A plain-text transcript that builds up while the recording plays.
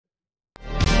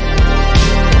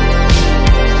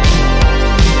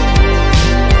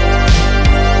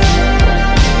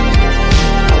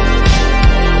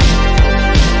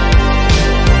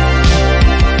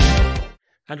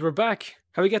And we're back.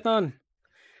 How are we getting on?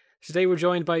 Today we're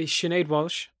joined by Sinead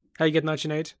Walsh. How you getting on,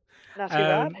 Sinead? Not too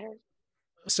bad. Um,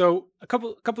 so a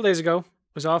couple days ago,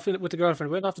 was off with the girlfriend.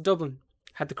 Went off to Dublin,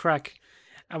 had the crack,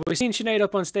 and we seen Sinead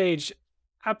up on stage,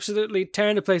 absolutely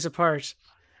tearing the place apart.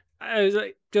 It was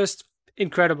like, just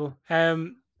incredible.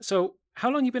 So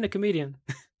how long you been a comedian?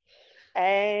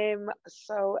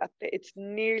 It's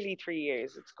nearly 3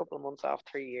 years. It's a couple of months off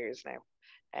 3 years now,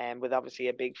 and with obviously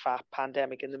a big fat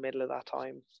pandemic in the middle of that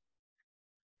time.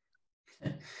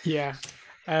 Yeah,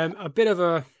 a bit of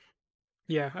a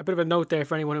note there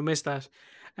for anyone who missed that.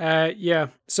 Yeah.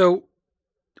 So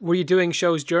were you doing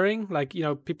shows during, like,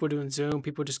 people were doing Zoom,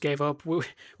 people just gave up?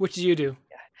 Which did you do?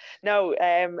 No,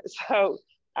 so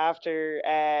after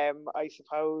I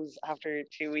suppose after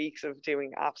 2 weeks of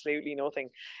doing absolutely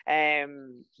nothing,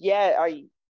 yeah,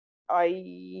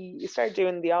 I started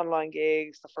doing the online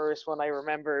gigs. The first one I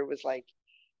remember was like,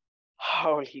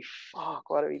 holy fuck,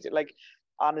 what do we do? Like,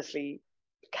 honestly,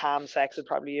 cam sex would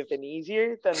probably have been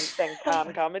easier than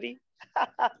cam comedy.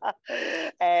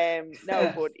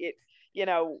 No, but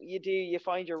you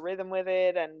find your rhythm with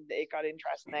it, and it got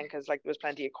interesting then because like there was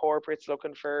plenty of corporates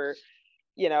looking for,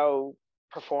 you know,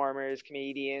 performers,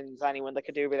 comedians, anyone that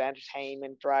could do a bit of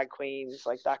entertainment, drag queens,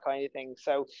 like that kind of thing.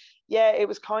 So yeah, it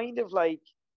was kind of like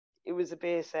it was a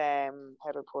bit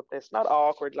how to put this, not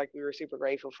awkward, like we were super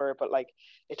grateful for it, but like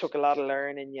it took a lot of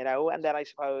learning, and then I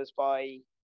suppose by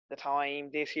the time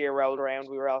this year rolled around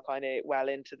we were all kind of well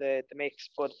into the mix.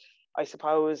 But I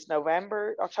suppose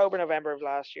November of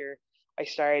last year I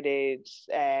started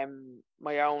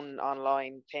my own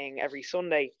online thing every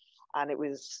Sunday, and it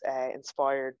was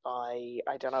inspired by,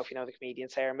 I don't know if you know the comedian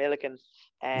Sarah Millican.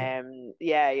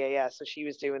 Yeah. Yeah. So she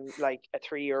was doing like a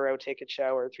 €3 ticket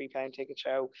show or a £3 ticket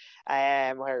show,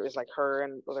 where it was like her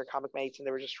and other comic mates, and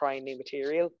they were just trying new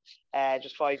material,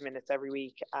 just 5 minutes every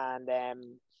week. And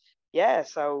yeah,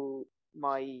 so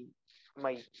my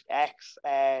ex,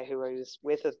 who I was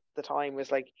with at the time,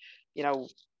 was like, you know,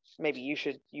 maybe you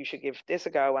should give this a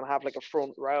go and have like a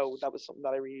front row. That was something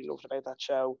that I really loved about that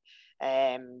show,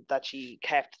 that she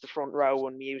kept the front row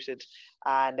unmuted,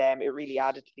 and it really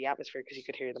added to the atmosphere because you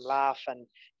could hear them laugh, and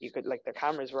you could, like, their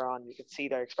cameras were on, you could see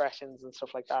their expressions and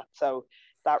stuff like that. So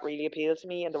that really appealed to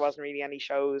me, and there wasn't really any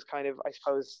shows kind of, I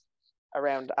suppose,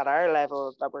 around at our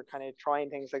level that were kind of trying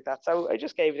things like that. So I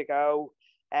just gave it a go.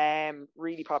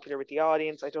 Really popular with the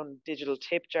audience. I done digital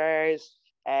tip jars,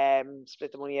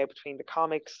 split the money out between the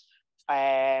comics.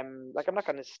 Like, I'm not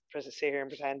going to sit here and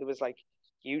pretend it was like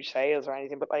huge sales or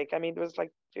anything, but like, I mean, there was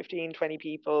like 15, 20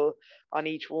 people on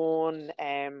each one.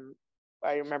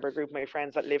 I remember a group of my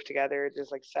friends that lived together.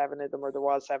 There's like seven of them, or there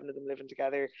was seven of them living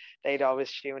together. They'd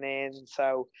always tune in.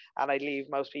 So, and I'd leave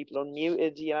most people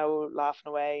unmuted, laughing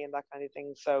away and that kind of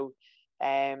thing. So,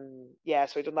 yeah,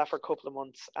 so I done that for a couple of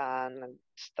months, and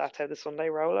that's how the Sunday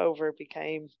rollover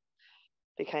became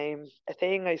a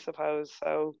thing, I suppose.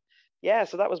 So, yeah,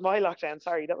 so that was my lockdown.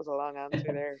 Sorry, that was a long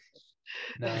answer there.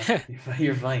 No,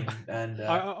 you're fine. And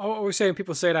I always say when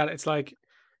people say that, it's like,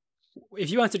 if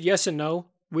you answered yes and no,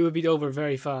 we would be over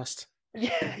very fast.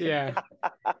 Yeah. Yeah.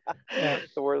 Yeah.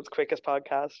 The world's quickest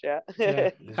podcast. Yeah.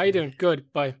 Yeah. How you doing?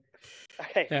 Good. Bye.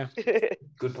 Okay. Yeah.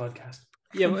 good podcast.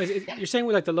 Yeah. Well, you're saying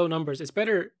with like the low numbers, it's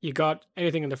better you got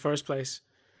anything in the first place.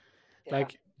 Yeah.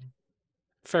 Like,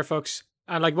 fair fucks.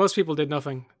 And like most people did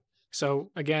nothing.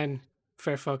 So again,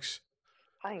 fair fucks.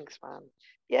 Thanks, man.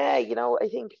 Yeah, I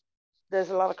think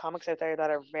there's a lot of comics out there that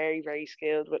are very, very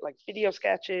skilled with like video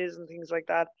sketches and things like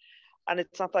that. And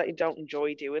it's not that I don't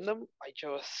enjoy doing them. I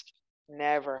just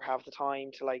never have the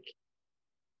time to, like,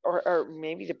 or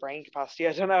maybe the brain capacity,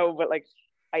 I don't know, but like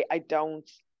I don't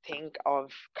think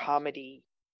of comedy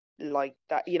like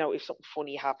that. If something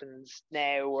funny happens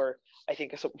now, or I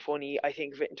think of something funny, I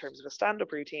think of it in terms of a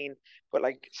stand-up routine. But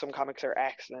like, some comics are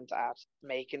excellent at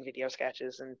making video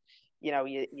sketches, and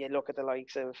you look at the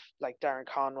likes of like Darren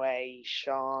Conway,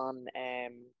 Sean,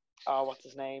 oh, what's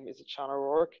his name, is it Sean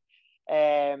O'Rourke,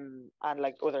 and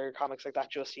like other comics like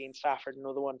that, Justine Stafford,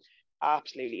 another one,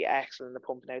 absolutely excellent at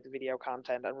pumping out the video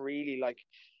content, and really like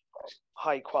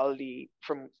high quality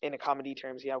from in a comedy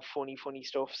terms, funny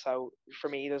stuff. So for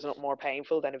me, there's not more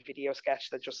painful than a video sketch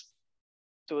that just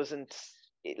doesn't,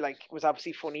 it, like, was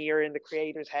obviously funnier in the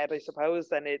creator's head, I suppose,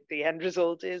 than the end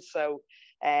result is. So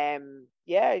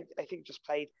yeah, I think just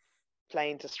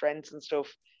playing to strengths and stuff,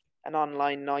 an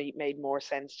online night made more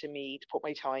sense to me to put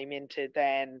my time into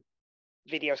than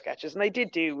video sketches. And I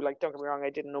did do, like, don't get me wrong, I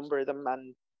did a number of them,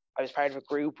 and I was part of a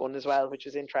group one as well, which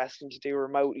was interesting to do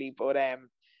remotely. But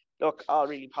look, all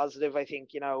really positive. I think,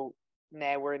 now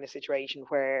we're in a situation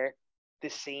where the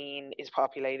scene is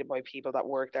populated by people that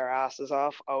work their asses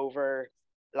off over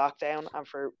lockdown, and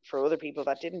for other people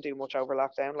that didn't do much over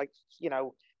lockdown, like,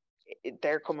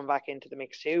 they're coming back into the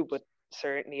mix too, but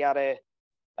certainly at a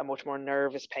much more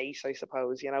nervous pace, I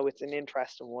suppose. It's an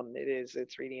interesting one.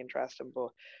 It's really interesting, but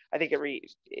I think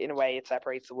in a way, it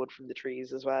separates the wood from the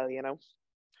trees as well.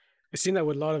 I've seen that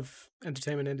with a lot of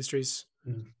entertainment industries.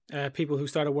 People who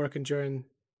started working during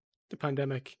the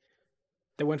pandemic,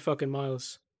 they went fucking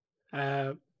miles.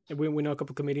 We know a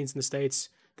couple of comedians in the States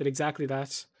did exactly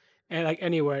that. And like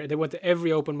anywhere, they went to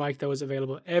every open mic that was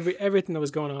available, everything that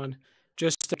was going on,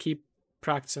 just to keep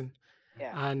practicing.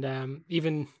 Yeah. And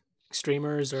even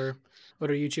streamers or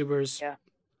other YouTubers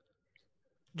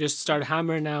just start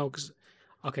hammering now because,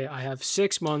 okay, I have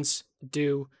 6 months to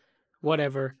do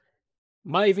whatever.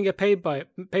 Might even get paid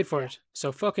for it.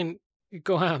 So fucking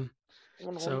go ham.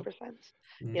 100%.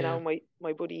 Yeah.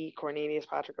 My buddy Cornelius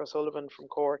Patrick O'Sullivan from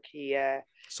Cork, he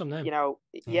Some name.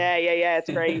 it's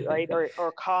great, right?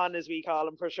 Or Con, as we call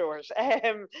him for short.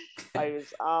 I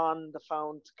was on the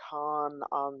phone to Con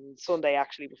on Sunday,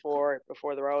 actually, before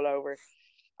the rollover.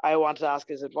 I wanted to ask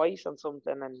his advice on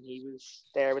something, and he was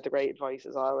there with the great advice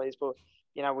as always. But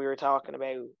we were talking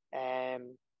about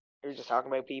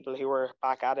people who were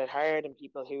back at it hard, and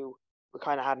people who we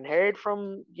kind of hadn't heard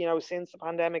from, since the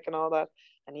pandemic and all that.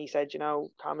 And he said,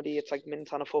 comedy, it's like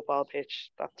mints on a football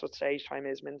pitch. That's what stage time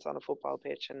is, mints on a football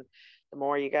pitch. And the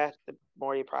more you get, the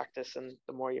more you practice, and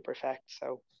the more you perfect.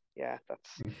 So yeah,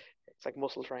 it's like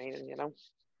muscle training,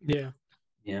 Yeah.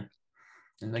 Yeah.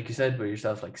 And like you said by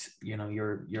yourself, like,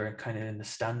 you're kind of in the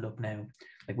stand-up now.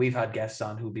 Like, we've had guests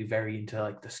on who'd be very into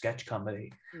like the sketch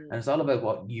comedy, and it's all about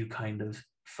what you kind of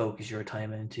focus your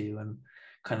time into, and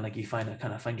kind of like you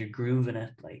find your groove in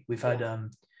it. Like, we've had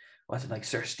what's it, like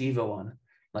Sir Steve-O on,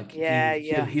 like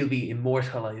he'll be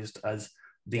immortalized as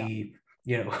the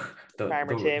the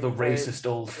racist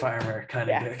old farmer kind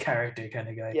of character kind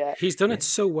of guy. Yeah, he's done it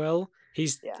so well. He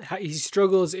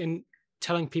struggles in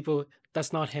telling people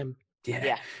that's not him.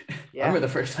 Yeah. I remember the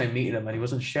first time meeting him, and he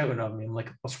wasn't shouting at me. I'm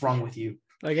like, "What's wrong with you?"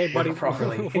 Like, "Hey, buddy,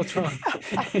 properly. What's wrong?"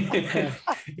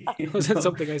 Was that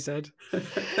something I said?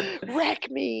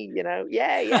 Wreck me,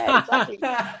 Yeah, exactly.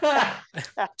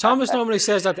 Thomas normally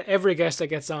says that to every guest that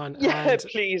gets on. Yeah, and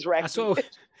please wreck me.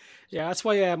 That's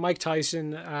why Mike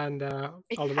Tyson and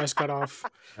all the rest got off.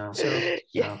 No. So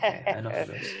Okay, enough of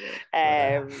this.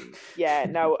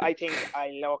 I think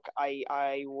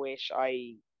I wish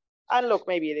and look,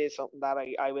 maybe it is something that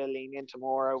I will lean into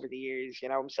more over the years.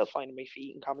 I'm still finding my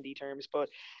feet in comedy terms, but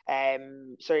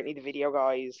certainly the video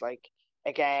guys, like,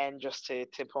 again, just to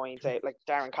point out, like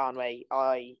Darren Conway,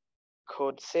 I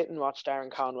could sit and watch Darren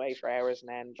Conway for hours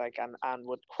and end, like, and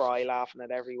would cry laughing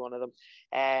at every one of them.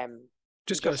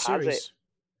 Just got a series.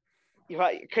 He's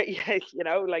a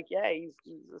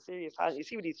serious talent. You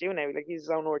see what he's doing now, like, he's his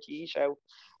own RTE show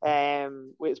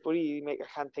with his buddy. I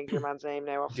can't think of your man's name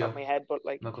now off the top of my head, but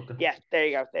like, there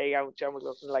you go, Joe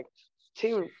McLaughlin. Like,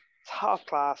 two top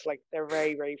class, like, they're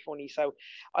very, very funny. So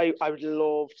I would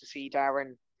love to see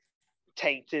Darren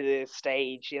take to the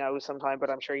stage, sometime, but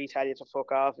I'm sure he'd tell you to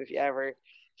fuck off if you ever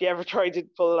tried to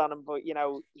pull on him. But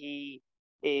he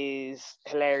is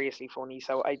hilariously funny,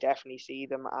 so I definitely see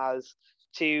them as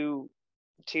two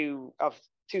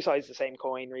sides of the same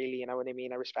coin, really. You know what I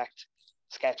mean? I respect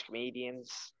sketch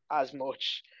comedians as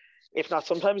much, if not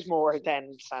sometimes more,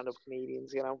 than stand-up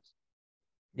comedians. Yeah,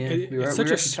 it's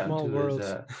such a small world.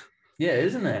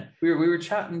 Isn't it? We were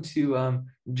chatting to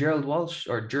Gerard Walsh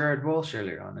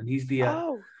earlier on, and he's the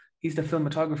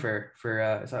filmographer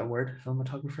for is that a word?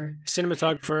 Cinematographer.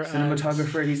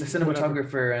 He's the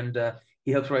cinematographer, and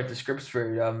he helps write the scripts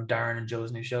for Darren and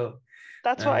Joe's new show.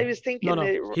 That's what I was thinking.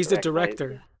 No, he's the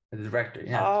director. The director,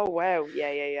 yeah. Oh wow,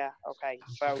 yeah. Okay,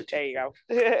 so there you go.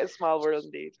 Small world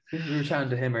indeed. We were chatting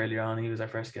to him earlier on. He was our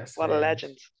first guest. What a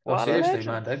legend! Seriously,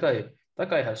 man, that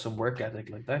guy has some work ethic.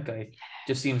 Like, that guy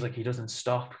just seems like he doesn't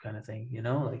stop, kind of thing.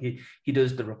 Like, he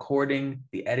does the recording,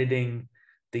 the editing.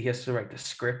 He has to write the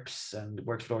scripts and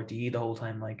works for RTE the whole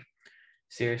time. Like,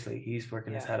 seriously, he's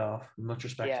working his head off. Much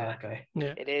respect to that guy.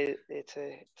 Yeah, it is. It's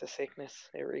a sickness.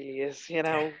 It really is.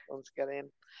 Once you get in.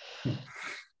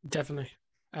 Definitely.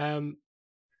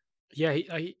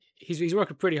 He's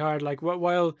working pretty hard. Like,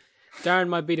 while Darren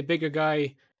might be the bigger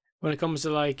guy when it comes to,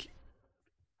 like,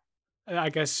 I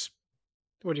guess,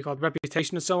 what do you call it,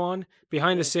 reputation and so on,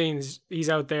 behind the scenes, he's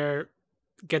out there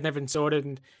getting everything sorted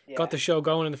and got the show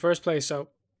going in the first place. So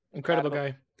incredible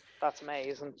guy. That's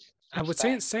amazing. And with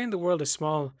saying the world is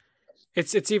small,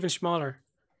 it's even smaller.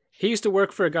 He used to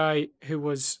work for a guy who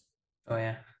was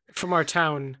from our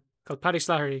town called Paddy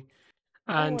Slattery,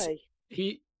 and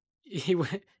he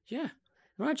went,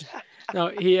 imagine. No,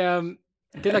 he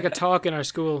did like a talk in our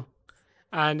school,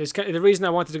 and it's the reason I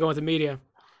wanted to go into media,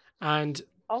 and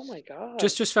Oh my god.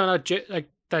 just found out like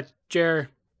that Jer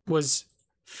was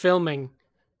filming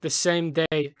the same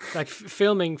day, like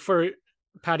filming for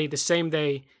Paddy the same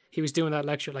day he was doing that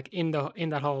lecture, like in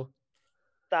that hall.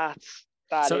 that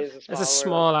So is a it's a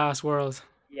small world. small ass world.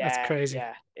 That's Yeah, crazy.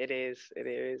 yeah, it is. It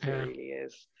is. It Yeah. really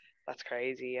is. That's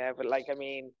crazy. Yeah, but like, I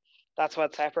mean, that's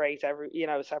what separates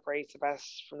separates the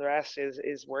best from the rest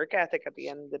is work ethic at the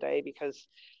end of the day, because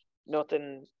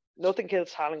nothing nothing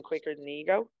kills talent quicker than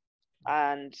ego,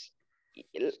 and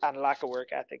lack of work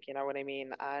ethic. You know what I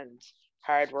mean? And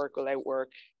hard work will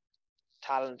outwork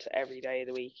talent every day of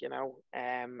the week.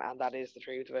 And that is the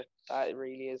truth of it. That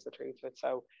really is the truth of it.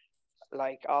 So,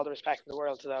 like, all the respect in the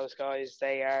world to those guys.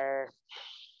 They are,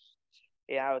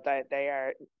 they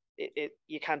are.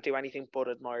 You can't do anything but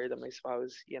admire them, I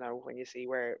suppose. When you see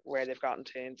where they've gotten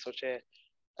to in such a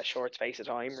short space of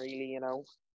time, really.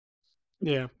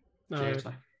 Yeah.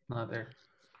 Seriously, not there.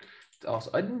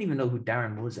 Also, I didn't even know who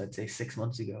Darren was. I'd say 6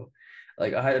 months ago.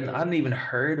 Like I hadn't even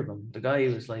heard of him. The guy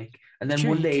was like, and then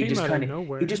one day he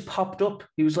just popped up.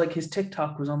 He was like, his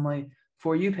TikTok was on my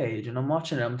For You page, and I'm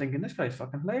watching it. I'm thinking, this guy's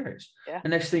fucking hilarious. Yeah.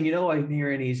 And next thing you know, I'm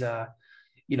hearing he's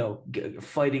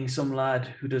fighting some lad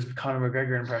who does Conor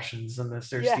McGregor impressions on the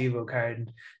Sir Steve-O card.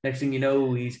 And next thing you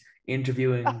know, he's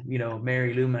interviewing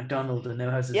Mary Lou McDonald, and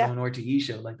now has his own RTE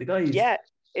show. Like the guy's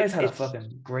had a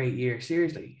fucking great year.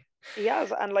 Seriously. He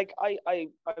has, and like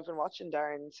I've been watching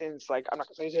Darren since, like, I'm not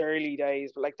gonna say his early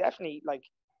days, but like definitely like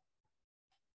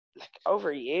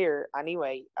over a year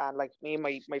anyway. And like me and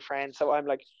my friends, so I'm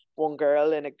like one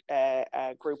girl in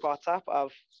a group WhatsApp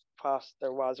of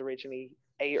there was originally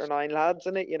 8 or 9 lads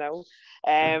in it,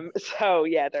 so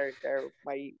yeah, they're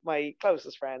my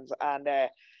closest friends, and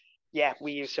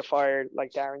we used to fire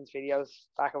like Darren's videos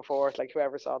back and forth, like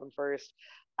whoever saw them first,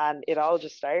 and it all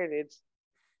just started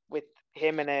with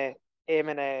him and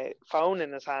a phone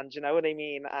in his hand, you know what I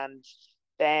mean? And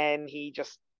then he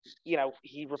just,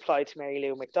 he replied to Mary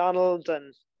Lou McDonald,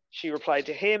 and she replied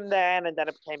to him then, and then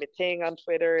it became a thing on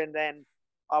Twitter, and then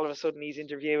all of a sudden he's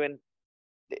interviewing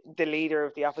the leader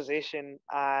of the opposition,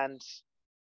 and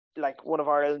like one of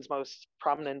Ireland's most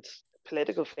prominent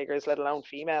political figures, let alone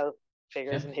female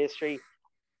figures in history,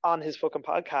 on his fucking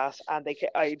podcast. And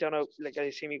I don't know, like, I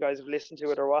assume you guys have listened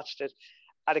to it or watched it,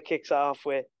 and it kicks off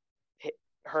with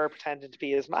her pretending to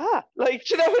be his ma. Like,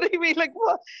 you know what I mean? Like,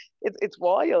 what? It's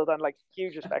wild, and like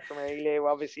huge respect for Mary Lou,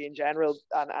 obviously, in general,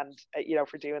 and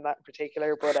for doing that in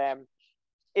particular. But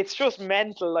it's just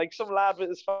mental. Like, some lad with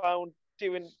his phone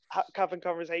having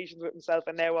conversations with himself,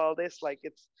 and now all this, like,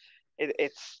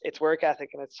 it's work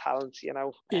ethic and it's talent.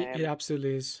 It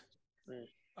absolutely is.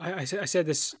 I said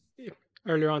this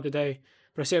earlier on today,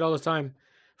 but I say it all the time.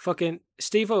 Fucking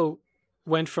Steve-O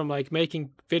went from like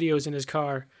making videos in his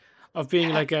car of being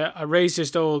like a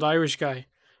racist old Irish guy,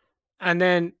 and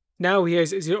then now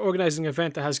he's organizing an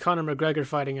event that has Conor McGregor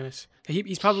fighting in it.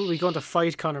 He's probably going to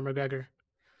fight Conor McGregor.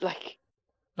 Like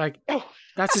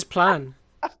that's his plan.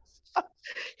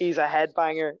 He's a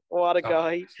headbanger. What a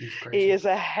guy! He is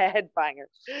a headbanger.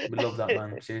 We love that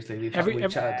man. Seriously, we've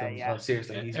chatted to him. Yeah.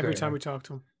 Seriously, he's every great, time we talk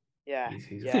to him. Yeah,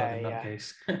 he's a fucking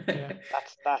nutcase.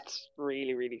 That's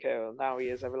really, really cool. Now he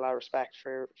has a lot of respect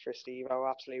for Steve-O.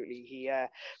 Absolutely.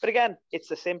 But again, it's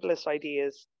the simplest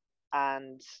ideas,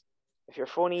 and if you're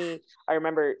funny, I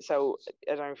remember. So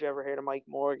I don't know if you ever heard of Mike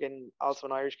Morgan, also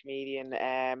an Irish comedian,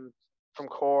 from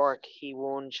Cork. He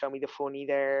won Show Me the Funny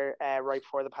there, right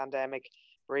before the pandemic.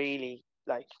 Really,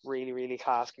 really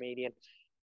class comedian.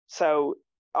 So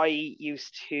I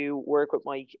used to work with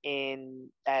Mike in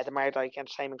the Mardyke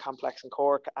Entertainment Complex in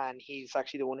Cork, and he's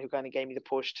actually the one who kind of gave me the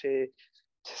push to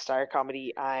start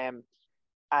comedy. And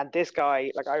this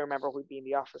guy, like, I remember we'd be in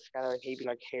the office together, and he'd be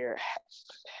like, "Here,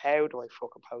 how do I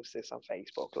fucking post this on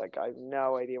Facebook? Like, I have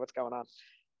no idea what's going on."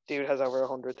 Dude has over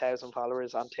 100,000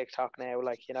 followers on TikTok now.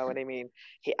 Like, you know what I mean?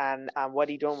 And what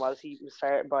he done was he was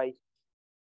starting by,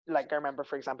 like, I remember,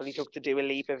 for example, he took the Dua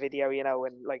Lipa video,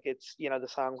 and like, it's, the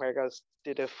song where it goes,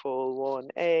 did a full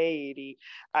 180,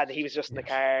 and he was just in the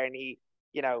car, and he,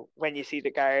 when you see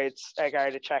the guard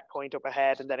at checkpoint up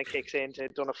ahead, and then it kicks in to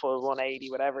done a full 180,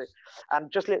 whatever,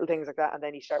 and just little things like that. And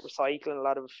then he started recycling a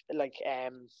lot of like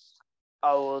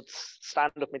old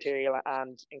stand-up material,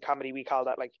 and in comedy we call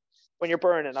that, like, when you're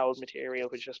burning old material,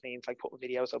 which just means like putting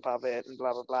videos up of it and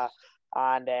blah blah blah.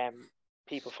 And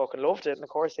people fucking loved it, and of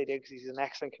course they did, because he's an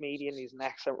excellent comedian, he's an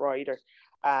excellent writer,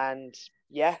 and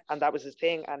that was his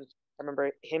thing. And I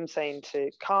remember him saying to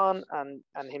Con, and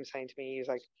him saying to me, he's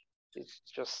like,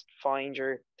 just find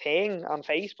your thing on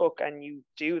Facebook and you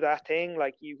do that thing,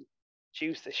 like, you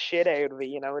juice the shit out of it,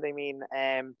 you know what I mean?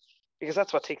 because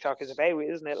that's what TikTok is about,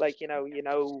 isn't it? Like, you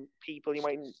know people, you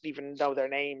mightn't even know their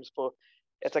names, but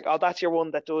it's like, oh, that's your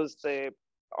one that does the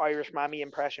Irish mammy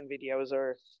impression videos,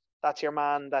 or that's your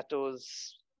man that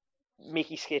does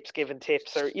Mickey Skips giving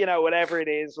tips, or whatever it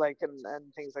is, like, and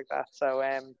things like that. So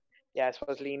yeah, I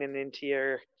suppose leaning into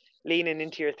your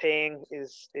thing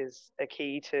is a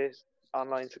key to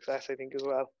online success, I think, as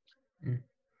well.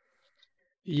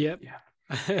 Yep. Yeah.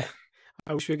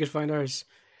 I wish we could find ours.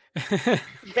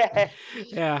 Yeah.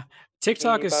 Yeah.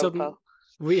 TikTok You is both, something pal.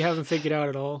 we haven't figured out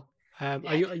at all. Yeah.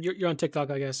 Are you're on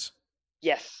TikTok, I guess.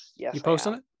 Yes, You post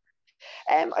I on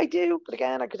am. it? I do, but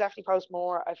again, I could definitely post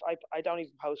more. I don't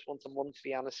even post once a month, to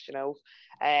be honest.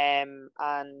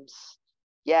 And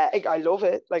yeah, I love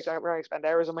it. Like, I spend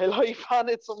hours of my life on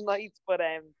it some nights, but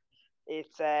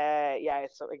it's yeah,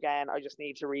 it's, again, I just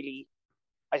need to really,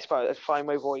 I suppose, find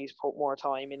my voice, put more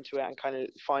time into it, and kind of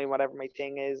find whatever my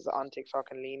thing is on TikTok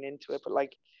and lean into it. But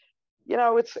like,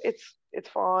 it's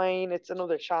fine. It's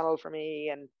another channel for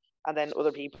me, and then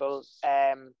other people.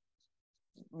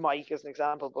 Mike, as an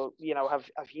example, but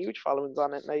have huge followings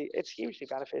on it, and it's hugely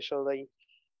beneficial.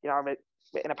 I'm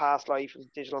in a past life a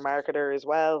digital marketer as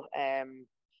well,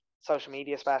 social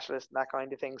media specialist and that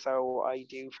kind of thing. So I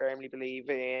do firmly believe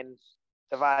in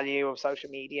the value of social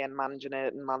media and managing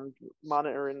it and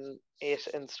monitoring it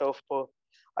and stuff. But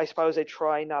I suppose I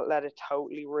try not let it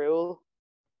totally rule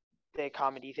the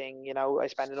comedy thing. I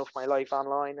spend enough of my life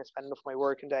online. I spend enough of my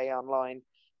working day online.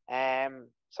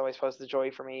 So I suppose the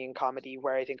joy for me in comedy,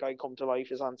 where I think I come to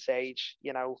life, is on stage.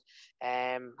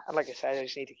 And like I said, I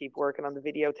just need to keep working on the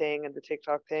video thing and the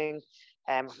TikTok thing.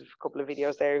 A couple of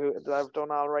videos there that I've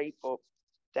done all right, but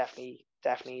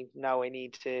definitely know I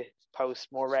need to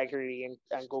post more regularly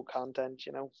and good content.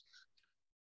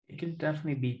 It can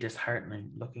definitely be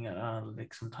disheartening looking at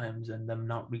analytics sometimes and them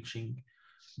not reaching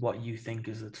what you think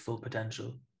is its full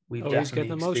potential. We've Oh, he's definitely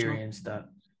getting emotional. experienced that.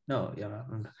 No, yeah,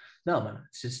 no, man.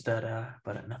 It's just that,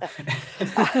 but no.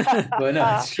 But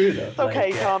no, it's true though. It's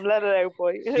okay, Tom. Let it out,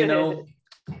 boy.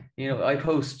 I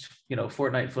post,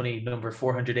 Fortnite Funny number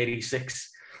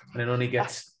 486, and it only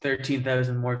gets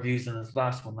 13,000 more views than this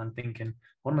last one. I'm thinking,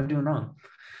 what am I doing wrong?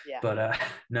 Yeah. But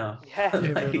no. Yeah,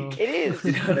 Like, it is.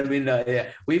 you know what I mean?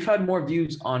 Yeah, we've had more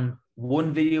views on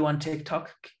one video on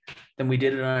TikTok than we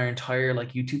did on our entire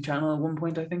YouTube channel at one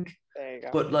point, I think. There you go.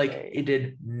 But it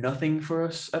did nothing for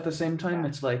us at the same time.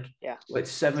 It's with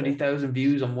 70,000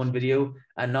 views on one video,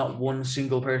 and not one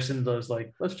single person was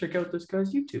like, let's check out this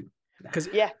guy's YouTube. Because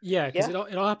it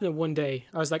all happened in one day.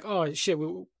 I was like, oh shit,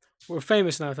 we're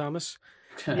famous now, Thomas.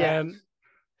 Yeah.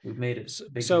 We've made it.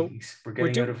 Big so leagues. We're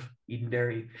getting out of Eden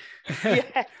Dairy.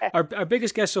 Our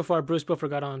biggest guest so far, Bruce Buffer,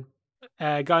 got on.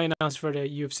 Guy announced for the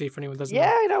UFC, for anyone who doesn't know.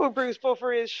 Yeah, I know who Bruce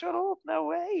Buffer is. Shut up. No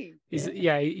way. He's a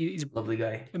lovely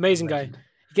guy. Amazing guy.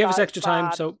 He gave us extra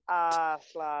time, so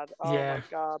lad. Oh my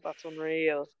god, that's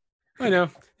unreal. I know.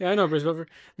 Yeah, I know Bruce Buffer.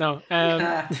 No.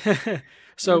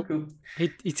 So cool.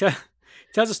 he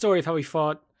tells a story of how he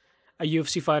fought a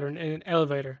UFC fighter in an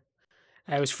elevator.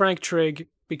 It was Frank Trigg,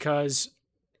 because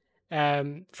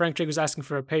Frank Trigg was asking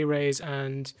for a pay raise,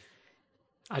 and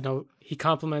I know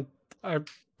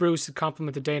Bruce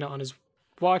complimented Dana on his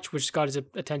watch, which got his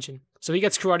attention. So he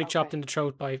gets karate chopped in the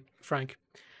throat by Frank.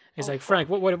 He's like, Frank,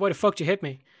 why the fuck did you hit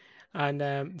me? And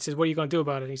he says, what are you going to do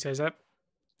about it? And he says, that's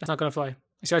not going to fly.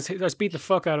 He starts beating the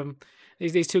fuck out of him.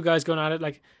 These two guys going at it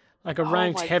like a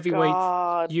ranked heavyweight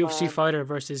UFC fighter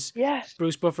versus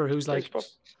Bruce Buffer, who's the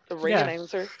ring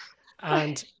announcer.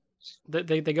 And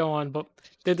they go on. But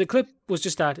the clip was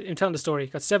just that, him telling the story.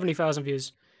 Got 70,000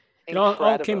 views. It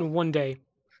all came in one day.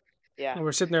 Yeah. And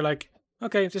we're sitting there like,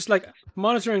 okay, just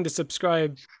monitoring the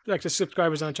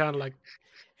subscribers on the channel, like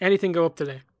anything go up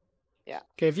today. Yeah.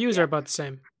 Okay, views are about the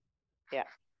same. Yeah.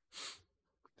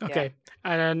 Okay. Yeah.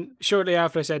 And then shortly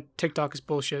after, I said TikTok is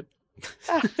bullshit.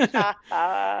 Well,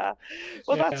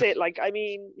 that's it. I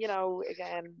mean,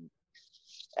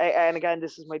 again,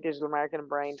 this is my digital marketing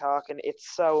brain talking.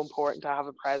 It's so important to have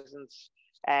a presence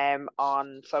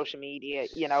on social media,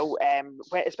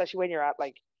 especially when you're at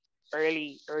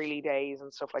early days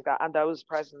and stuff like that, and those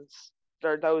platforms,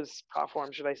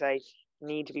 should I say,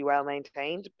 need to be well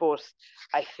maintained. But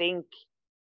I think,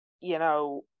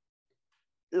 for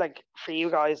you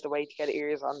guys, the way to get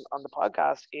ears on the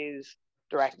podcast is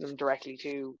directing them directly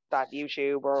to that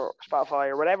YouTube or Spotify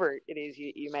or whatever it is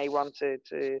you may want to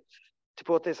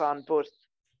put this on. But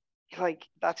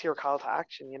that's your call to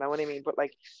action, you know what I mean? But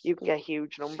you can get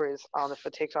huge numbers on a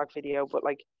TikTok video, but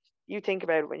you think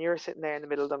about it, when you're sitting there in the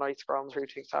middle of the night scrolling through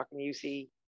TikTok and you see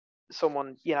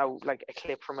someone, a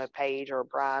clip from a page or a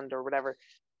brand or whatever,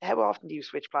 how often do you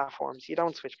switch platforms? You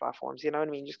don't switch platforms, you know what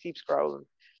I mean? Just keep scrolling.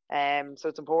 So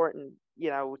it's important,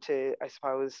 to, I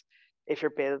suppose, if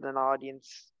you're building an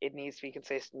audience, it needs to be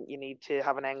consistent. You need to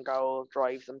have an end goal,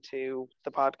 drive them to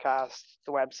the podcast,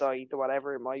 the website, the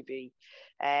whatever it might be.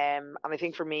 And I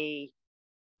think for me,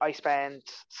 I spent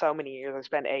so many years. I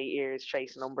spent 8 years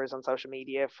chasing numbers on social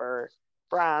media for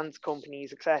brands,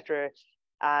 companies, etc.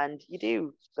 And you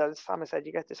do, as Thomas said,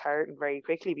 you get disheartened very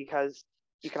quickly because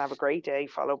you can have a great day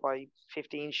followed by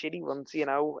 15 shitty ones.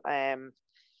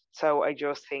 So I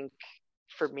just think,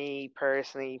 for me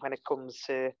personally, when it comes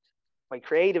to my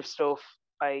creative stuff,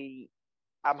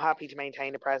 I'm happy to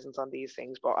maintain a presence on these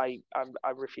things, but I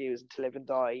refuse to live and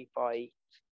die by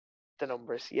the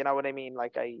numbers. You know what I mean?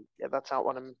 Like, that's not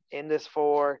what I'm in this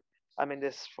for. I'm in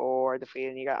this for the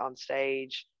feeling you get on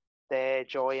stage, the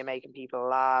joy of making people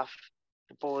laugh,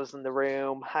 the buzz in the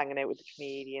room, hanging out with the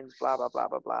comedians, blah blah blah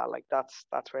blah blah. Like, that's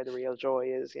where the real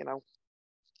joy is.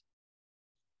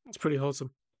 It's pretty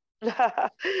wholesome. Yeah,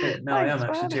 no, I am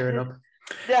actually tearing up.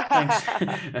 Thanks.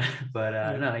 But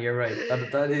no, you're right.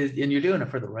 That is, and you're doing it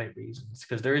for the right reasons,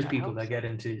 because there is people that get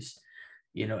into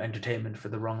entertainment for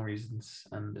the wrong reasons,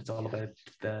 and it's all about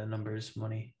the numbers,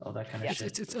 money, all that kind of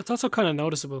shit. It's also kind of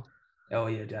noticeable. Oh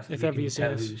yeah, definitely. If ever you see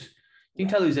it, you can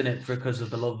tell who's in it because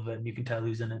of the love of it, and you can tell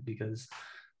who's in it because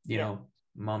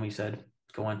mommy said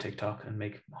go on TikTok and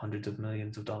make hundreds of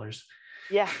millions of dollars.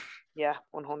 Yeah,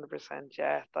 100%.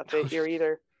 Yeah, that's it. You're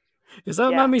either. Is that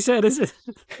what mommy said? Is it?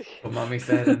 What mommy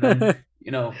said, and then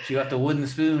she got the wooden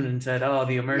spoon and said, "Oh,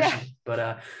 the immersion." Yeah.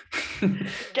 But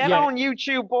get on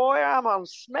YouTube, boy. I'm on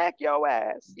smack your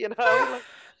ass.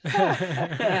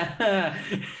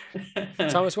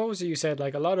 Thomas, what was it you said?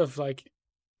 Like, a lot of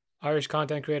Irish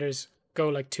content creators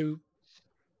go too.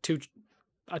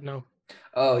 I don't know.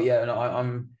 Oh yeah, no,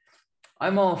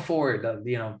 I'm all for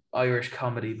that. Irish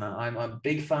comedy, man. I'm a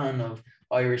big fan of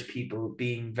Irish people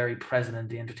being very present in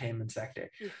the entertainment sector,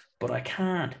 but I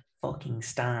can't fucking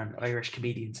stand Irish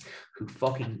comedians who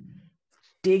fucking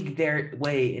dig their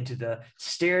way into the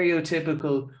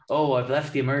stereotypical, oh, I've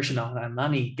left the immersion on, and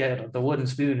mommy get the wooden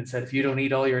spoon and said, if you don't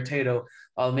eat all your potato,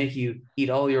 I'll make you eat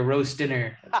all your roast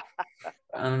dinner.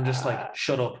 And I'm just like,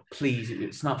 shut up, please.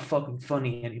 It's not fucking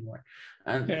funny anymore.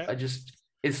 And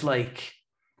it's like,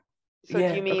 so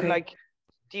do you mean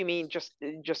do you mean just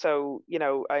so you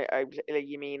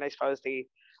mean, I suppose, the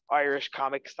Irish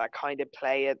comics that kind of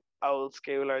play it old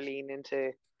school or lean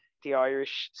into the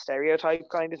Irish stereotype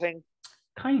kind of thing?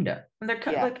 Kinda. And they're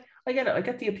kind of I get it. I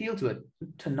get the appeal to it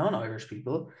to non-Irish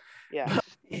people. Yeah.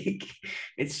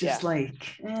 It's just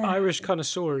Irish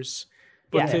connoisseurs,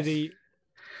 but to the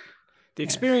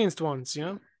experienced ones,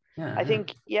 Yeah. I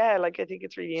think I think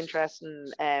it's really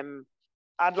interesting.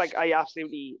 I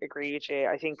absolutely agree with you.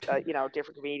 I think that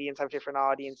different comedians have different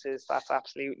audiences. That's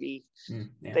absolutely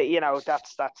that's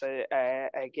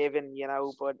a given.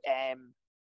 But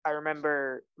I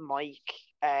remember Mike.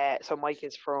 So Mike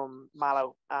is from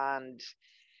Mallow, and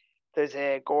there's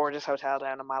a gorgeous hotel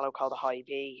down in Mallow called the High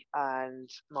B. And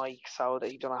Mike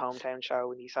he'd done a hometown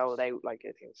show, and he sold out I think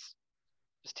it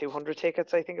was 200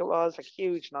 tickets. I think it was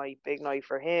huge night, big night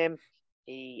for him.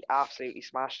 He absolutely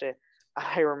smashed it. And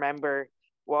I remember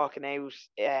walking out,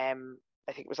 I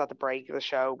think it was at the break of the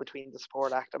show between the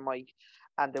support act and Mike,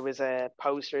 and there was a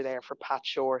poster there for Pat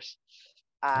Short.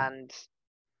 And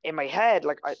in my head,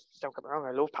 I don't get me wrong,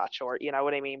 I love Pat Short, you know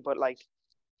what I mean? But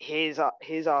his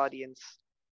audience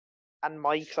and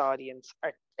Mike's audience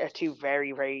are two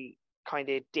very, very kind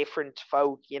of different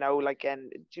folk,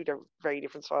 and two very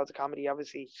different styles of comedy,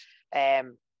 obviously.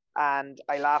 And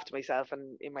I laughed to myself,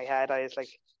 and in my head I was like,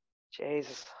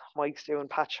 Jesus, Mike's doing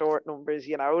Pat Short numbers,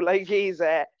 he's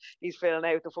filling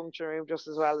out the function room just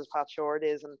as well as Pat Short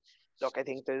is. And look, I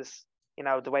think there's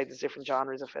the way there's different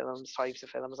genres of films, types of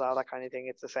films, all that kind of thing.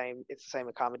 It's the same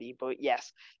with comedy. But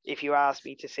yes, if you ask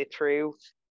me to sit through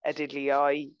a Diddley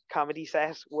Eye comedy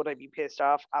set, would I be pissed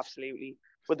off? Absolutely.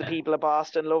 Would the people of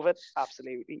Boston love it?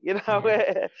 Absolutely. Yeah.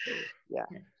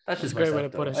 That's just a great way to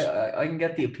put it. I can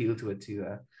get the appeal to it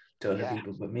to other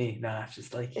people, but me, nah. It's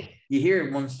just you hear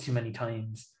it once too many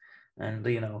times, and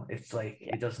it's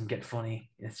it doesn't get funny.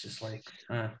 It's just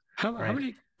how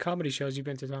many comedy shows you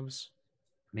been to, Thomas?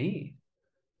 Me,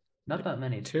 not that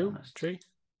many. 2, 3,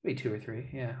 maybe 2 or 3.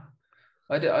 Yeah,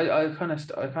 I kind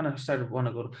of started want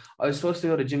to go. I was supposed to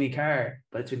go to Jimmy Carr,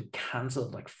 but it's been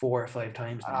cancelled 4 or 5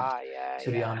 times now. To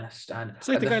be honest, and it's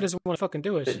the guy doesn't want to fucking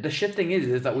do it. The shit thing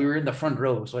is that we were in the front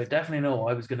row, so I definitely know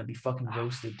I was going to be fucking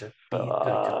roasted to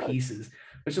pieces,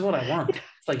 which is what I want.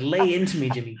 It's like lay into me,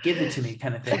 Jimmy. Give it to me,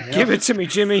 kind of thing. You know? Give it to me,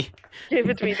 Jimmy. Give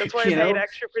it to me. That's why I You paid know?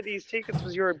 extra for these tickets.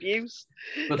 Was your abuse?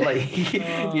 But like,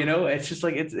 you know, it's just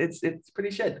like it's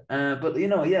pretty shit. But you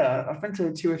know, yeah, I've been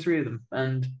to 2 or 3 of them,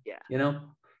 and Yeah. you know,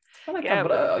 I like Yeah, that.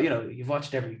 But you know, you've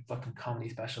watched every fucking comedy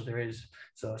special there is,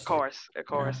 so it's Of course. Yeah.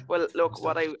 Well, look,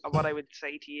 Stuff. what I would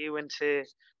say to you and to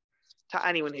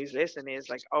anyone who's listening is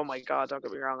like, oh my God, don't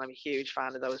get me wrong, I'm a huge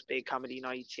fan of those big comedy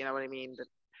nights. You know what I mean?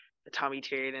 The Tommy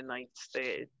Tiernan nights,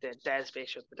 the Des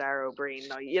Bishop, the Dara O'Brien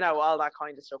night, you know, all that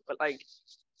kind of stuff. But like,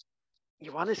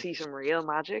 you want to see some real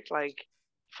magic, like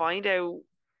find out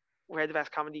where the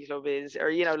best comedy club is,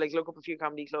 or you know, like look up a few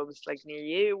comedy clubs like near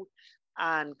you,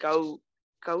 and go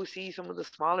see some of the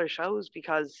smaller shows,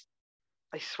 because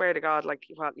I swear to God, like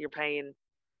what you're paying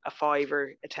a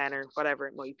fiver, a tenner, whatever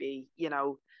it might be, you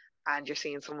know, and you're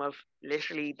seeing some of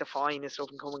literally the finest up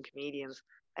and coming comedians,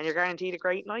 and you're guaranteed a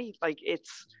great night. Like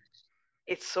it's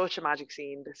such a magic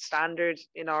scene. The standard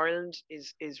in Ireland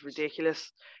is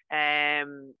ridiculous.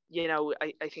 You know,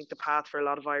 I think the path for a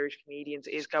lot of Irish comedians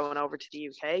is going over to the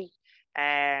UK,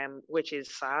 which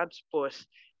is sad, but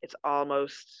it's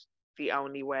almost the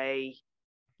only way.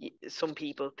 Some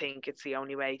people think it's the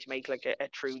only way to make like a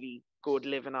truly good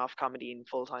living off comedy in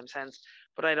full-time sense,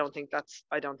 but I don't think that's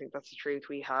the truth.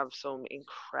 We have some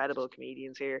incredible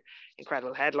comedians here,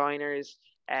 incredible headliners.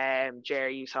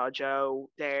 Jerry, you saw Joe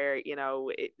there, you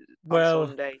know, on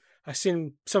Sunday. I've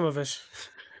seen some of it.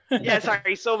 Yeah,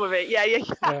 sorry, some of it. Yeah.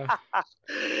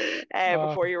 Yeah.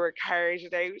 Before you were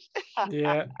carried out.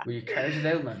 Yeah. Were you carried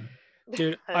out, man?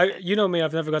 Dude, you know me,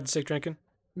 I've never gotten sick drinking.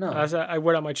 No. I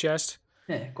wear it on my chest.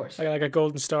 Yeah, of course. I got like a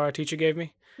golden star a teacher gave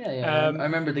me. Yeah. I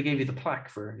remember they gave you the plaque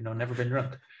for, you know, never been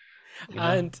drunk. You know?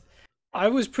 And I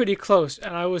was pretty close,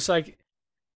 and I was like,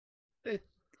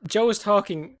 Joe was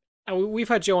talking, and we've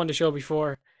had Joe on the show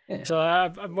before, Yeah. so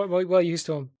I'm well used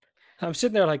to him. And I'm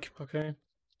sitting there like, okay,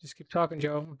 just keep talking,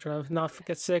 Joe. I'm trying to not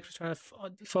get sick. I'm trying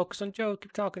to focus on Joe.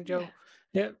 Keep talking, Joe.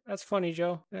 Yeah, that's funny,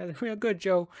 Joe. Yeah, real good,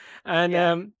 Joe. And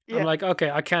I'm like, okay,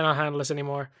 I cannot handle this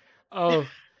anymore. Oh,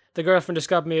 the girlfriend just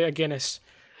got me a Guinness.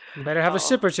 You better have a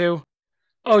sip or two.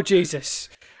 Oh, Jesus.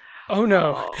 Oh,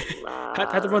 no.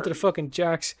 Had to run to the fucking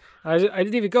jacks. I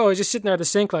didn't even go. I was just sitting there at the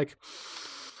sink like...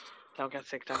 Don't get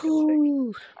sick, don't get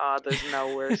sick. Oh, there's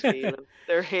no worse feeling.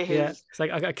 There is. Yeah, it's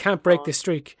like, I can't break this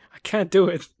streak. I can't do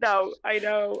it. No, I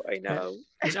know.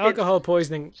 It's alcohol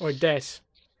poisoning or death.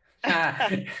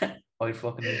 I'd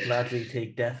fucking gladly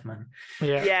take death, man.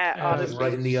 Yeah, honestly.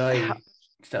 Right in the eye.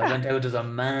 So I went out as a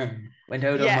man. Went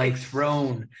out on my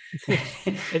throne.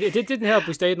 It didn't help.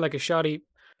 We stayed in like a shoddy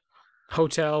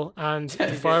hotel, and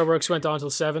the fireworks went on till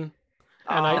 7,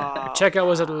 and checkout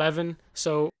was at 11,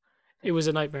 so it was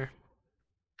a nightmare.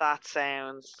 That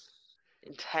sounds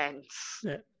intense.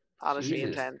 Yeah. Honestly, Jesus.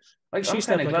 intense. I'm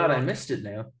kind of glad I missed it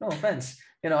now. No offense.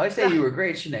 You know, I say you were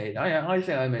great, Sinead. I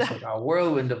say I missed like a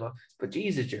whirlwind of but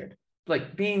Jesus, Jared.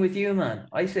 Like being with you, man,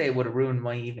 I say it would have ruined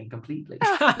my evening completely.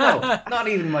 No, not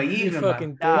even my evening,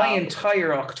 man. My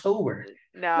entire October.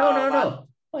 No.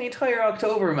 My entire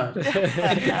October, man.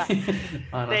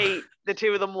 The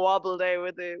two of them wobbled out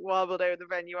with the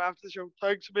venue after the show.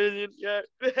 Thanks a million, yeah.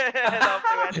 And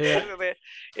off they went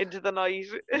into the night.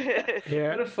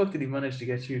 How the fuck did he manage to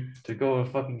get you to go to a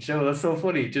fucking show? That's so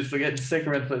funny. Just for getting sick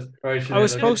around the place. Right, Sinead, I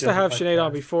was supposed to have Sinead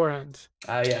on beforehand.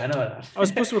 Yeah, I know that. I was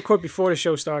supposed to record before the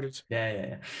show started.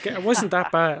 Yeah. It wasn't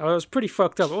that bad. I was pretty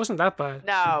fucked up. It wasn't that bad.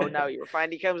 No, you were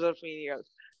fine. He comes up to me and he goes,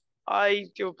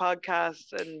 I do a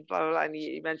podcast and blah, blah, blah. And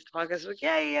he mentioned the podcast. I was like,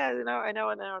 yeah, I know.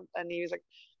 And he was like,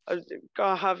 I'm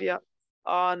gonna have you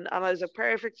on, and I was like,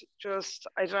 perfect. Just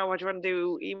I don't know what you want to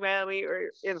do. Email me or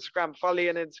Instagram. Follow you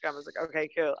on Instagram. I was like, okay,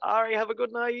 cool. All right, have a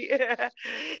good night.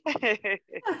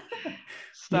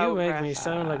 You make me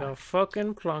sound like a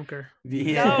fucking plonker.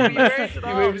 Yeah, no, you weren't at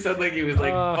all. You made me sound like he was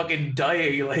like fucking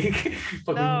dying, like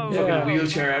fucking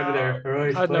wheelchair out of there.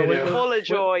 Right, full of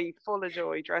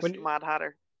joy, dressed in Mad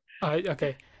Hatter.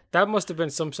 Okay, that must have been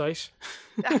some sight.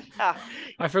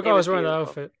 I forgot I was wearing that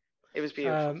outfit. It was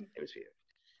beautiful.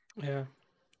 Yeah.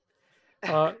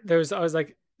 I was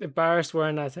like embarrassed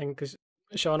wearing that thing because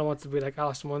Shauna wanted to be like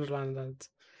Alice in Wonderland, and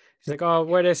she's like, "Oh,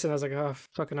 wear this," and I was like, "Oh,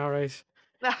 fucking alright."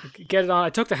 Get it on. I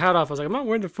took the hat off. I was like, "I'm not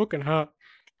wearing the fucking hat."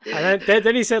 And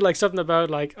then he said like something about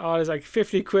like, "Oh, it's like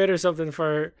 50 quid or something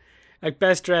for like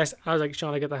best dress." I was like,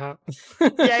 "Shauna, get the hat."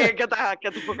 Yeah, get the hat.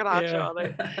 Get the fucking hat,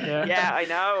 Shauna. Yeah, I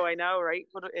know, right?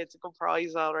 But it's a good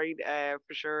prize, all right,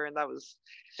 for sure. And it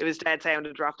was dead sound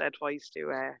to drop that twice to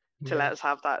let us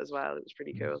have that as well. It was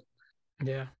pretty cool.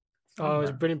 Yeah. Oh, it was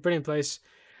a brilliant place.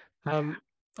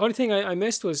 Only thing I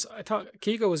missed was I thought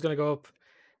Kiko was going to go up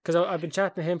because I've been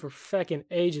chatting to him for fucking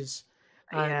ages,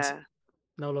 and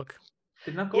no luck.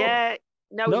 Did not go. Yeah,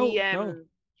 no, No, he no.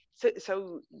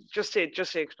 So just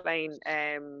to explain,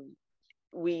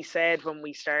 we said when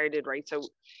we started, right? So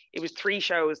it was 3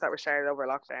 shows that were started over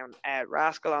lockdown.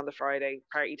 Rascal on the Friday,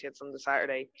 Party Tits on the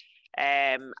Saturday,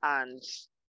 and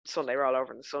Sunday Roll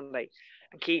Over on the Sunday.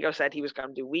 And Keego said he was going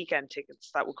to do weekend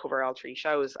tickets that would cover all 3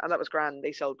 shows, and that was grand.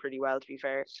 They sold pretty well, to be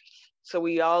fair. So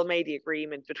we all made the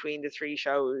agreement between the 3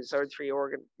 shows, or 3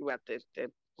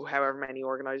 the however many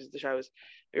organisers the shows.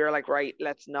 We were like, right,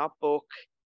 let's not book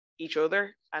each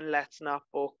other, and let's not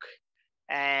book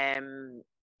the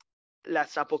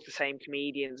same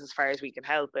comedians as far as we can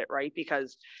help it, right?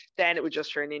 Because then it would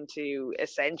just turn into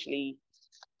essentially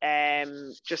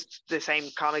just the same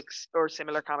comics or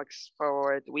similar comics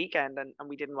for the weekend, and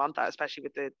we didn't want that, especially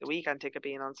with the weekend ticket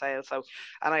being on sale. So,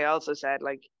 and I also said,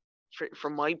 like,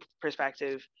 from my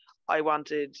perspective, I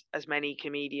wanted as many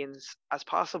comedians as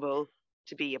possible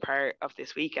to be a part of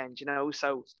this weekend, you know.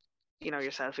 So, you know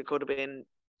yourself, it could have been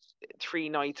 3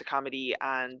 nights of comedy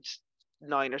and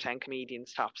 9 or 10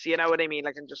 comedians tops, you know what I mean,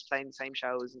 like, and just playing the same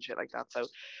shows and shit like that. So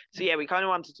yeah, we kind of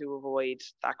wanted to avoid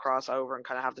that crossover and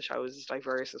kind of have the shows as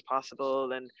diverse as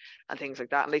possible, and things like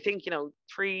that. And I think, you know,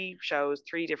 3 shows,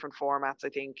 3 different formats, I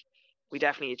think we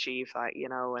definitely achieved that, you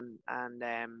know. And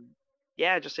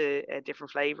yeah, just a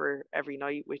different flavor every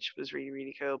night, which was really,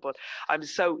 really cool. But I'm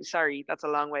so sorry, that's a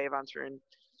long way of answering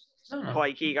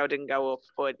why Keego didn't go up.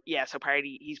 But yeah, so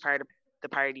he's part of the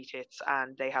Party Tits,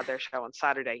 and they had their show on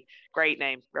Saturday. Great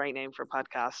name for a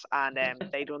podcast. And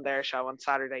they done their show on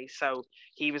Saturday. So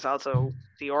he was also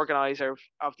the organizer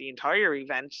of the entire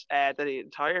event, the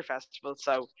entire festival.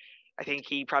 So I think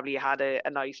he probably had a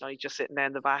nice night just sitting there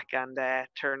in the back and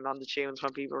turning on the tunes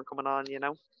when people were coming on, you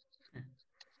know.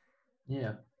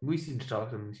 Yeah, we seem to talk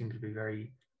to them. We seem to be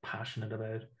very passionate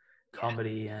about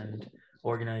comedy and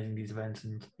organizing these events,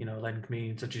 and, you know, letting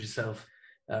comedians such as yourself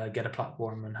get a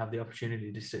platform and have the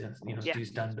opportunity to, you know, do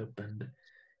stand up. And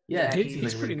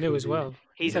he's pretty new as well.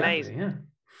 He's amazing. Yeah,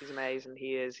 he's amazing.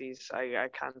 He is. I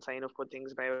can't say enough good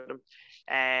things about him.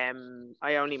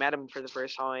 I only met him for the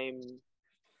first time,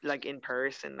 like, in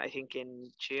person, I think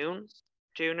in June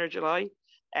or July.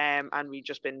 And we've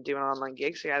just been doing online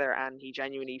gigs together, and he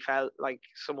genuinely felt like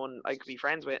someone I could be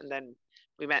friends with. And then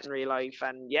we met in real life,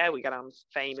 and yeah, we got on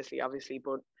famously, obviously.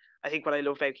 But I think what I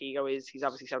love about Keego is he's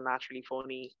obviously so naturally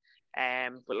funny,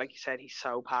 but like you said, he's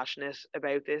so passionate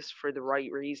about this for the right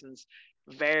reasons.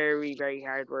 Very, very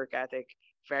hard work ethic,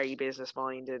 very business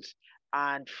minded,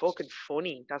 and fucking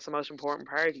funny. That's the most important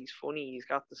part. He's funny. He's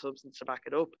got the substance to back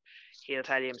it up. He'll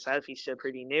tell you himself he's still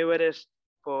pretty new at it,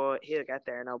 but he'll get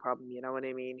there, no problem. You know what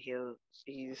I mean? He'll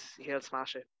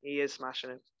smash it. He is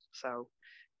smashing it. So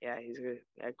yeah, he's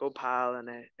a good pal and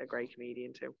a great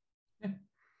comedian too.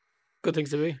 Good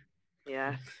things to be.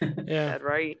 Yeah. Yeah.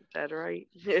 Dead right.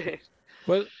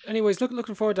 Well, anyways,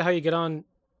 looking forward to how you get on,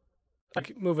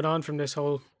 like, moving on from this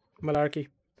whole malarkey.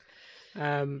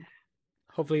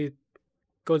 Hopefully it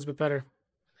goes a bit better.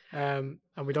 And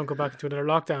we don't go back into another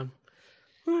lockdown.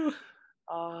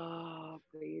 Oh,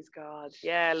 please God.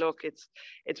 Yeah, look, it's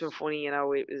been funny, you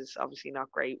know. It was obviously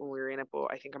not great when we were in it, but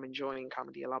I think I'm enjoying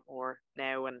comedy a lot more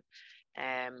now. And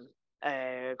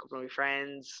a couple of my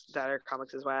friends that are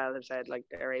comics as well have said, like,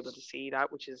 they're able to see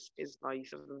that, which is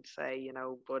nice of them to say, you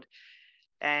know. But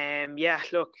yeah,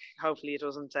 look, hopefully it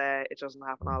doesn't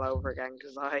happen all over again,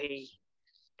 because I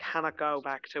cannot go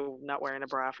back to not wearing a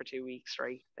bra for 2 weeks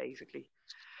straight, basically.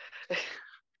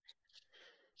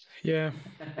 Yeah.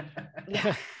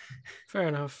 Fair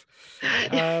enough.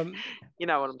 You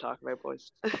know what I'm talking about,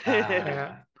 boys.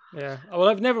 Yeah. Well,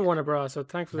 I've never worn a bra, so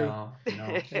thankfully, no,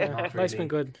 life's really. been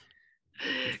good.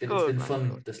 It's been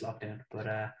fun, this lockdown, but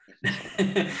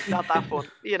not that fun,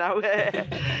 you know.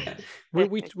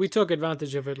 we took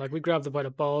advantage of it. Like, we grabbed it by the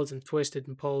balls and twisted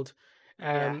and pulled.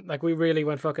 Like, we really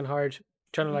went fucking hard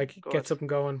trying to, like, get something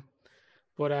going.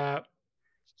 But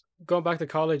going back to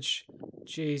college,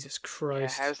 Jesus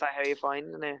Christ. Yeah, how's that? How are you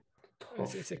finding it?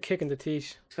 It's a kick in the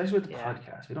teeth. Especially with the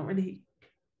podcast. We don't really...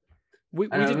 We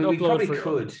didn't upload for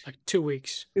could. like 2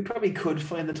 weeks. We probably could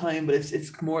find the time, but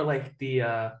it's more like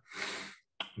the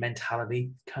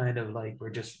mentality, kind of like we're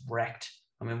just wrecked.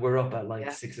 I mean, we're up at like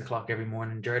 6 o'clock every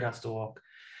morning. Jared has to walk,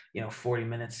 40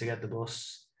 minutes to get the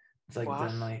bus. It's like,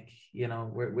 then, like,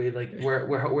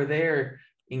 we're there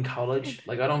in college.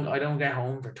 Like, I don't get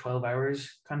home for 12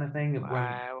 hours kind of thing.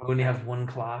 Wow, we only have one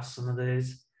class some of the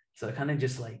days, so it kind of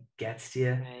just like gets to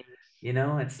you. You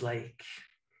know, it's like,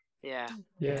 yeah.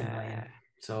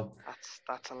 So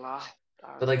that's a lot.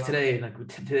 But like today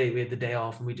we had the day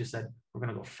off, and we just said we're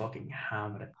gonna go fucking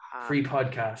ham at it. Free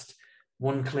podcast,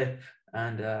 one clip,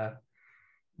 and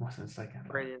what's it like?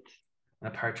 Brilliant.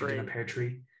 and a partridge in a Great. pear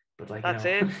tree. But like, That's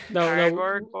you know, it. No, Hard no,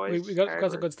 work, we boys. got Hard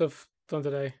some work. good stuff done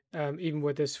today. Even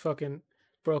with this fucking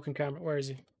broken camera. Where is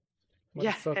he?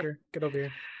 Yeah. Motherfucker, get over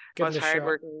here. Get in Most the shot.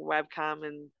 hardworking webcam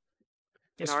in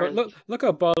This Ireland. look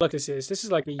how bollock this is. This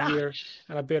is like a Ah, year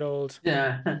and a bit old.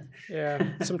 yeah.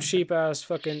 Yeah, some cheap ass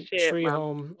fucking Shit, tree man.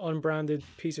 home unbranded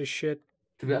piece of shit.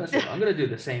 To be honest, I'm gonna do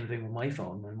the same thing with my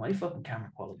phone, man. My fucking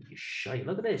camera quality is shite.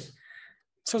 Look at this.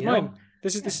 So's You know? mine.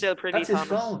 This is It's this. still pretty, That's his Thomas.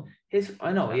 phone.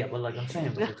 I know, yeah, but like I'm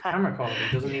saying, but the camera quality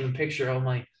doesn't even picture all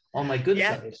my good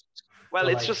Yeah. side. Well,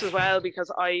 But, it's like- just as well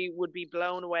because I would be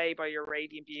blown away by your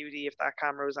radiant beauty if that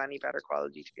camera was any better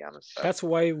quality, to be honest. So. That's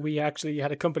why we actually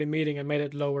had a company meeting and made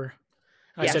it lower.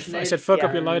 I Yeah. said fuck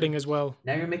up Yeah. your lighting as well.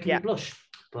 Now you're making Yeah. me blush.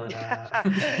 But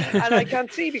And I can't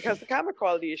see because the camera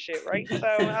quality is shit, right? So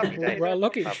happy days. Well, no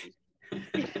lucky. problem.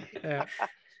 Yeah,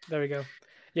 there we go.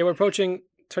 Yeah, we're approaching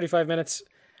 35 minutes.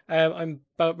 I'm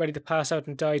about ready to pass out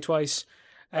and die twice.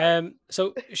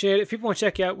 So Sinead, if people want to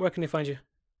check you out, where can they find you?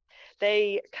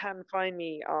 They can find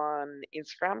me on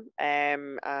Instagram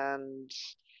and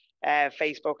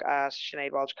Facebook at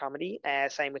Sinead Walsh Comedy.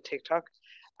 Same with TikTok.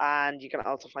 And you can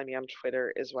also find me on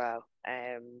Twitter as well.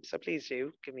 So please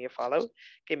do give me a follow,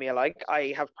 give me a like.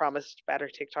 I have promised better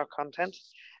TikTok content.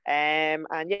 And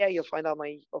yeah, you'll find all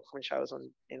my upcoming shows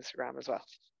on Instagram as well.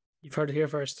 You've heard it here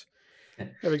first. Yeah.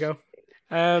 There we go.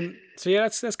 So yeah,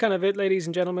 that's kind of it, ladies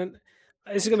and gentlemen.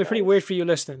 This is gonna be pretty guys. weird for you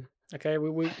listening. Okay,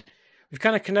 we've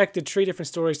kind of connected 3 different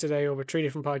stories today over 3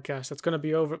 different podcasts. That's gonna be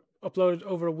uploaded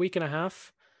over a week and a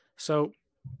half. So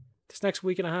this next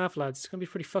week and a half, lads, it's gonna be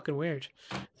pretty fucking weird.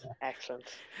 Excellent.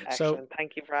 So- Excellent.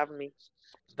 Thank you for having me.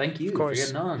 thank you Of course. for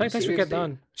getting on. Thanks for getting Seriously.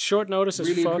 on. Short notice as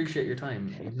Really fuck. appreciate your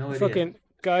time. You've no idea. Fucking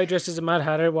guy dressed as a Mad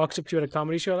Hatter walks up to you at a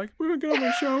comedy show like, we're gonna get on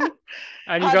my show.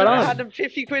 And you Had got him- on. Had him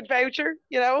 50 quid voucher,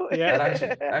 you know? Yeah.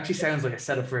 That actually sounds like a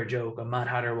setup for a joke. A Mad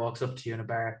Hatter walks up to you in a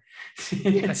bar.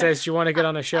 And says, do you want to get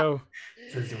on a show?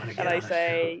 Says, "Do you wanna get And on I a show?"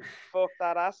 say, fuck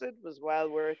that acid was well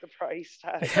worth the price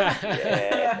tag.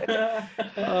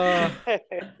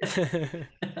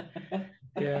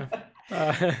 Yeah.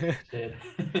 Uh, Did.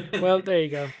 well, there you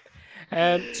go. So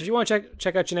if you want to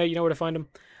check out Sinead, you know where to find him.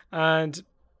 And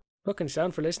fucking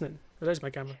sound for listening. Oh, there's my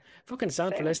camera. Fucking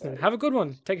sound for Sound, listening. buddy. Have a good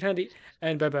one. Take it handy.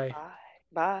 And bye-bye. Bye.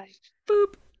 Bye.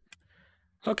 Boop.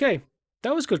 Okay.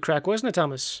 That was good crack, wasn't it,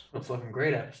 Thomas? A fucking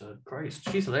great episode. Christ,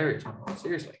 she's hilarious, man.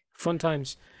 Seriously. Fun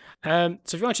times. So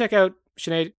if you want to check out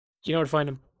Sinead, you know where to find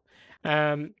him.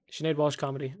 Sinead Walsh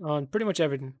Comedy on pretty much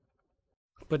everything.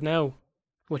 But now,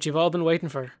 what you've all been waiting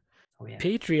for. Oh yeah.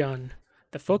 Patreon.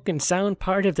 The fucking sound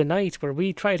part of the night where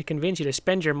we try to convince you to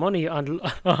spend your money on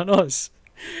us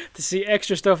to see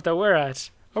extra stuff that we're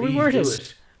at. Are we Please worth do it?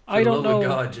 it. I For the don't love of know.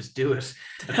 God, just do it.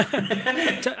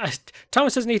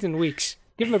 Thomas hasn't eaten in weeks.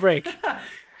 Give him a break.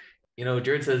 You know,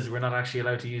 Jared says we're not actually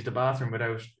allowed to use the bathroom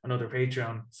without another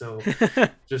Patreon. So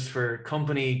just for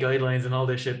company guidelines and all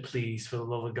this shit, please, for the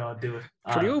love of God, do it.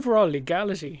 For the overall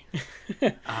legality.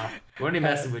 We're only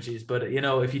messing with you, but you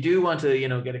know, if you do want to, you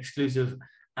know, get exclusive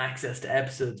access to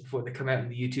episodes before they come out on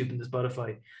the YouTube and the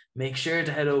Spotify, make sure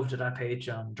to head over to that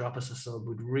Patreon, drop us a sub.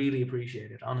 We'd really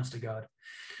appreciate it, honest to God.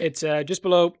 It's just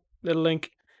below, little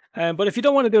link. But if you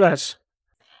don't want to do that,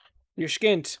 you're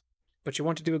skint, but you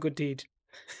want to do a good deed.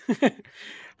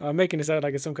 I'm making this out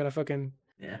like it's some kind of fucking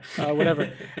Yeah.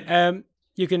 whatever.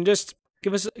 You can just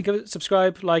give us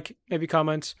subscribe, like, maybe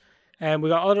comment. We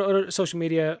got other social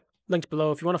media linked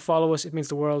below. If you want to follow us, it means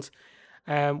the world.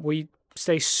 We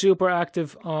stay super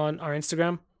active on our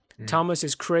Instagram. Thomas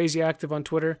is crazy active on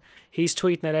Twitter. He's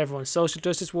tweeting at everyone. Social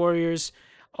justice warriors,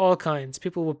 all kinds.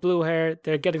 People with blue hair,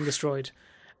 they're getting destroyed.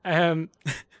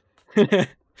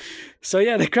 So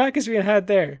yeah, the crack is being had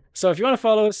there. So if you want to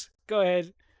follow us, go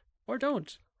ahead. Or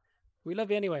don't. We love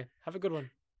you anyway. Have a good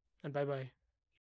one. And bye-bye.